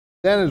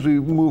Then as we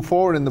move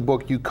forward in the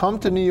book, you come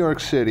to New York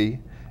City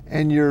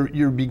and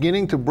you're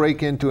beginning to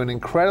break into an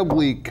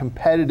incredibly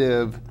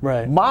competitive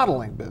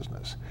modeling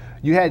business.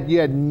 You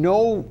had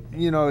no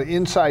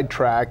inside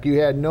track, you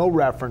had no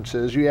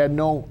references, you had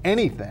no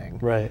anything.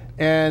 Right.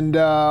 And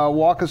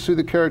walk us through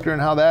the character and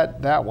how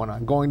that went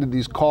on, going to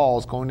these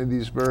calls, going to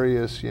these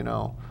various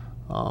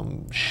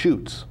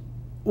shoots.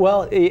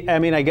 Well, I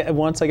mean,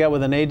 once I got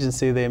with an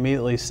agency, they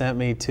immediately sent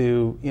me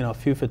to a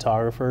few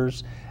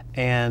photographers,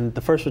 and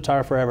the first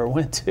photographer I ever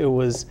went to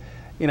was,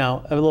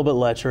 a little bit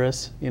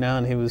lecherous,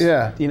 and he was,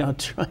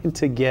 trying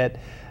to get,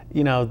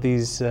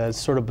 these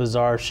sort of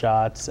bizarre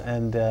shots,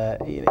 and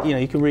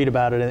you can read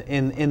about it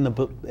in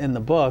the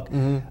book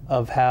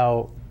of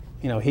how,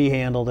 he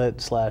handled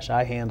it /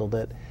 I handled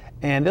it,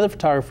 and the other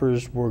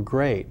photographers were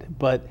great,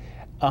 but.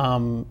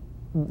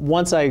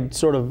 Once I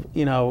sort of,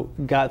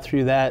 got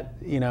through that,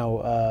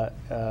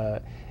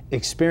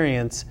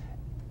 experience,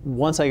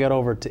 once I got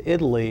over to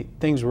Italy,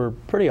 things were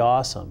pretty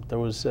awesome. There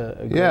was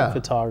a great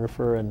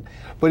photographer,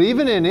 but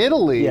even in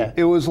Italy,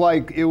 it was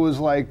like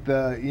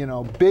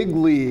the big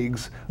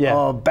leagues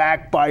of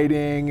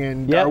backbiting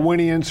and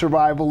Darwinian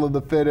survival of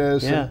the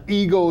fittest and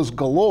egos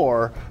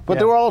galore. But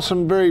there were also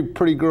some very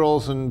pretty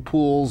girls and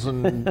pools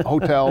and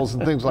hotels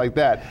and things like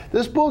that.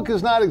 This book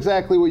is not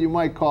exactly what you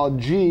might call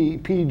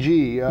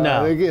PG.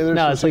 No,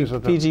 it's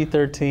like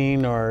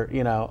PG-13 or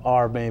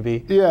R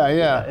maybe.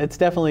 Yeah. It's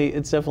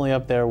definitely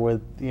up there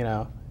with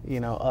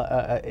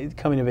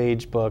coming of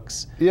age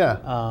books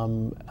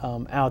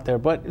out there.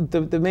 But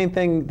the main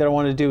thing that I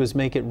wanted to do is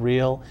make it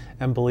real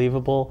and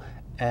believable,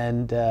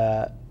 and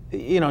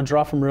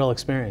draw from real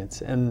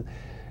experience. And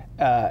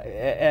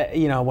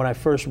when I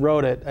first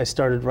wrote it, I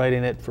started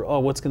writing it for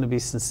what's going to be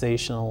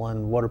sensational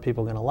and what are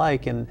people going to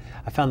like, and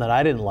I found that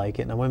I didn't like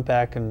it, and I went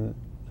back and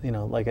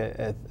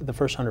the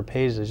first 100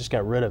 pages, I just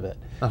got rid of it.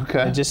 Okay.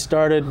 I just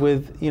started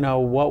with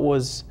what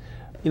was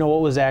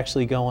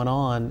actually going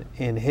on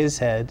in his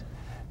head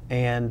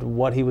and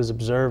what he was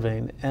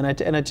observing, and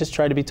I just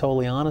tried to be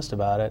totally honest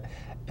about it.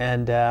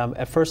 And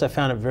at first I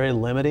found it very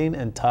limiting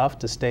and tough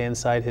to stay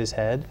inside his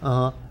head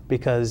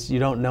because you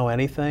don't know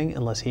anything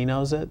unless he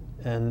knows it.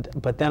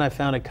 But then I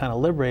found it kind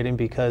of liberating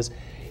because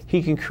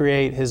he can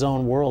create his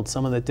own world.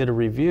 Someone that did a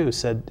review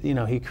said,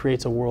 he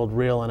creates a world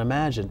real and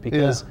imagined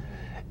because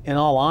in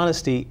all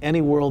honesty,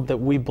 any world that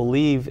we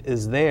believe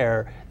is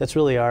there, that's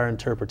really our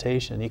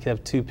interpretation. You could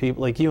have two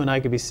people, like you and I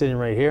could be sitting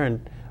right here,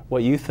 and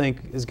what you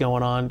think is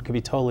going on could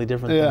be totally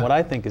different than what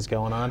I think is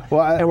going on,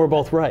 and we're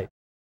both right.